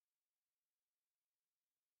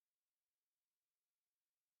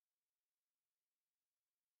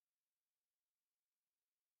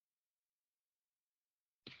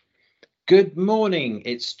Good morning.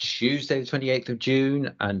 It's Tuesday, the 28th of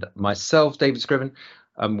June, and myself, David Scriven,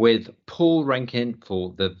 with Paul Rankin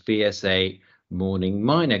for the VSA Morning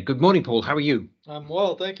Miner. Good morning, Paul. How are you? I'm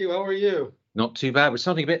well, thank you. How are you? Not too bad. We're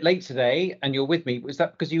starting a bit late today, and you're with me. Was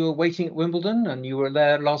that because you were waiting at Wimbledon and you were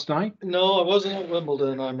there last night? No, I wasn't at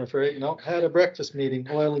Wimbledon, I'm afraid. No, had a breakfast meeting,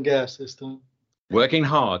 oil and gas this time. Working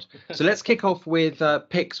hard. So let's kick off with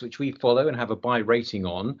PIX, which we follow and have a buy rating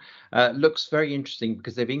on. Looks very interesting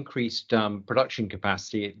because they've increased production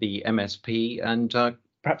capacity at the MSP, and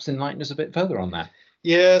perhaps enlighten us a bit further on that.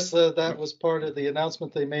 Yes, that was part of the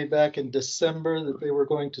announcement they made back in December that they were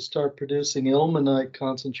going to start producing ilmenite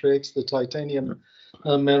concentrates, the titanium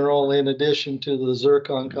mineral, in addition to the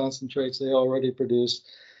zircon concentrates they already produce.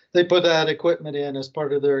 They put that equipment in as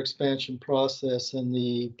part of their expansion process, and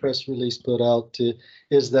the press release put out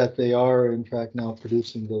is that they are, in fact, now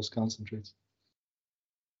producing those concentrates.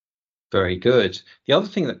 Very good. The other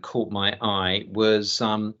thing that caught my eye was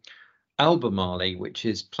Albemarle, which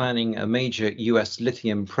is planning a major US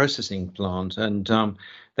lithium processing plant. And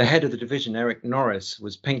the head of the division, Eric Norris,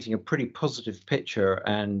 was painting a pretty positive picture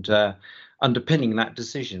and underpinning that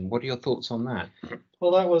decision. What are your thoughts on that?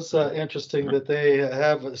 Well, that was interesting that they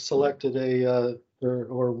have selected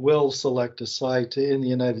or will select a site in the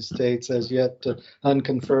United States, as yet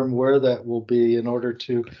unconfirmed where that will be, in order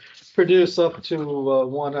to produce up to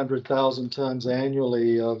 100,000 tons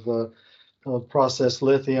annually of processed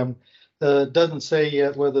lithium. Doesn't say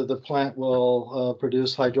yet whether the plant will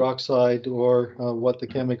produce hydroxide or what the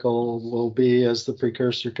chemical will be as the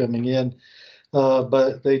precursor coming in.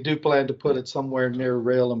 But they do plan to put it somewhere near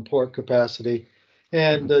rail and port capacity.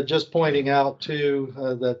 And just pointing out, too,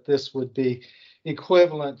 that this would be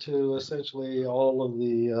equivalent to essentially all of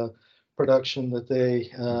the production that they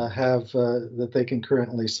have, that they can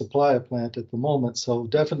currently supply a plant at the moment. So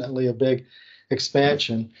definitely a big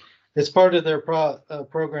expansion. It's part of their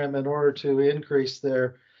program in order to increase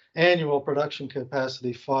their annual production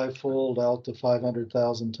capacity fivefold out to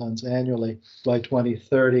 500,000 tons annually by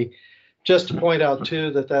 2030. Just to point out,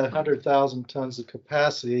 too, that 100,000 tons of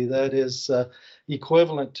capacity, that is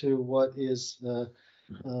equivalent to what is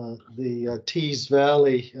the Tees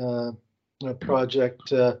Valley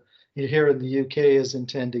project here in the UK is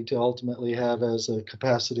intending to ultimately have as a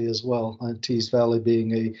capacity as well, Tees Valley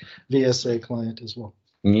being a VSA client as well.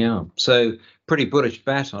 Yeah, so pretty bullish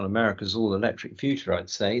bet on America's all-electric future, I'd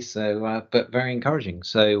say. So, but very encouraging.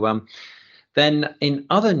 So then in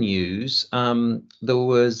other news, there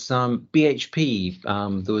was BHP.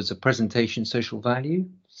 There was a presentation, social value.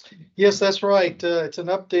 Yes, that's right. It's an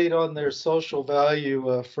update on their social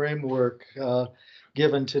value framework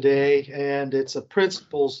given today, and it's a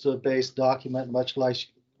principles-based document, much like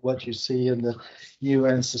what you see in the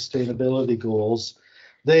UN Sustainability Goals.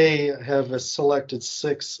 They have selected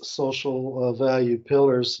 6 social value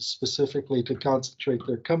pillars specifically to concentrate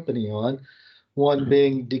their company on, one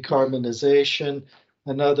being decarbonization,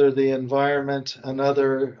 another the environment,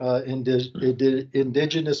 another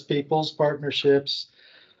indigenous peoples partnerships,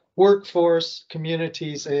 workforce,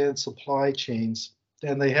 communities, and supply chains.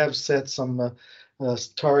 And they have set some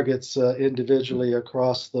targets individually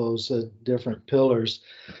across those different pillars.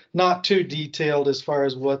 Not too detailed as far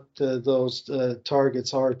as what those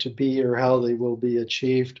targets are to be or how they will be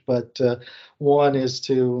achieved, but one is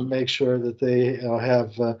to make sure that they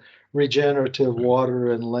have regenerative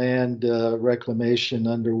water and land reclamation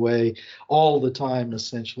underway all the time,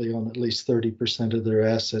 essentially on at least 30% of their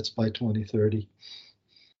assets by 2030.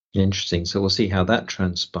 Interesting. So we'll see how that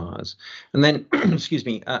transpires. And then, excuse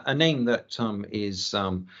me, a name that is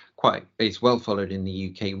well followed in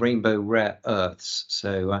the UK, Rainbow Rare Earths.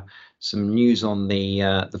 So some news on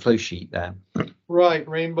the flow sheet there. Right,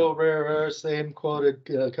 Rainbow Rare Earths, same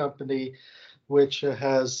quoted company, which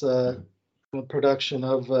has production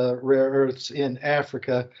of rare earths in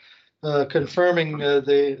Africa, confirming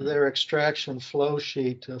their extraction flow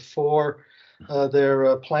sheet for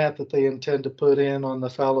their plant that they intend to put in on the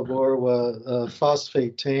Phalaborwa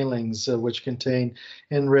phosphate tailings, which contain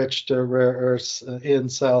enriched rare earths in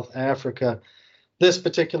South Africa. This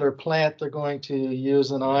particular plant, they're going to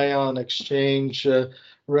use an ion exchange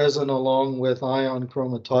resin along with ion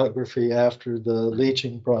chromatography after the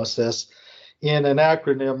leaching process in an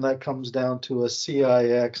acronym that comes down to a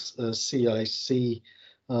CIX, a CIC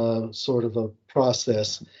sort of a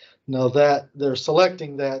process. Now that they're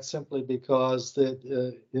selecting that simply because it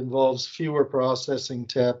involves fewer processing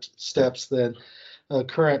steps than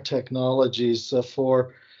current technologies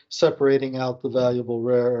for separating out the valuable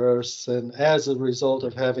rare earths. And as a result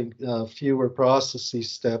of having fewer processing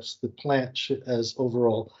steps, the plant as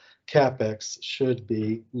overall capex should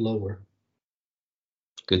be lower.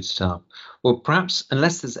 Good stuff. Well, perhaps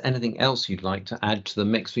unless there's anything else you'd like to add to the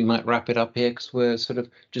mix, we might wrap it up here because we're sort of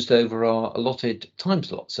just over our allotted time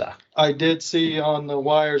slot, sir. I did see on the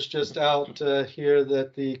wires just out here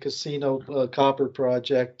that the Casino Copper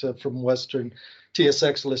project from Western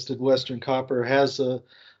TSX listed Western Copper has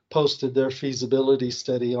posted their feasibility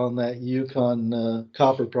study on that Yukon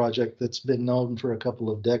copper project that's been known for a couple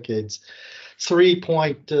of decades.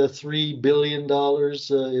 $3.3 billion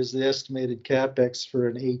is the estimated capex for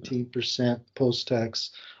an 18%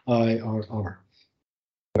 post-tax IRR.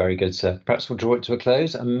 Very good, sir. Perhaps we'll draw it to a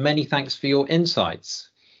close. And many thanks for your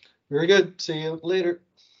insights. Very good. See you later.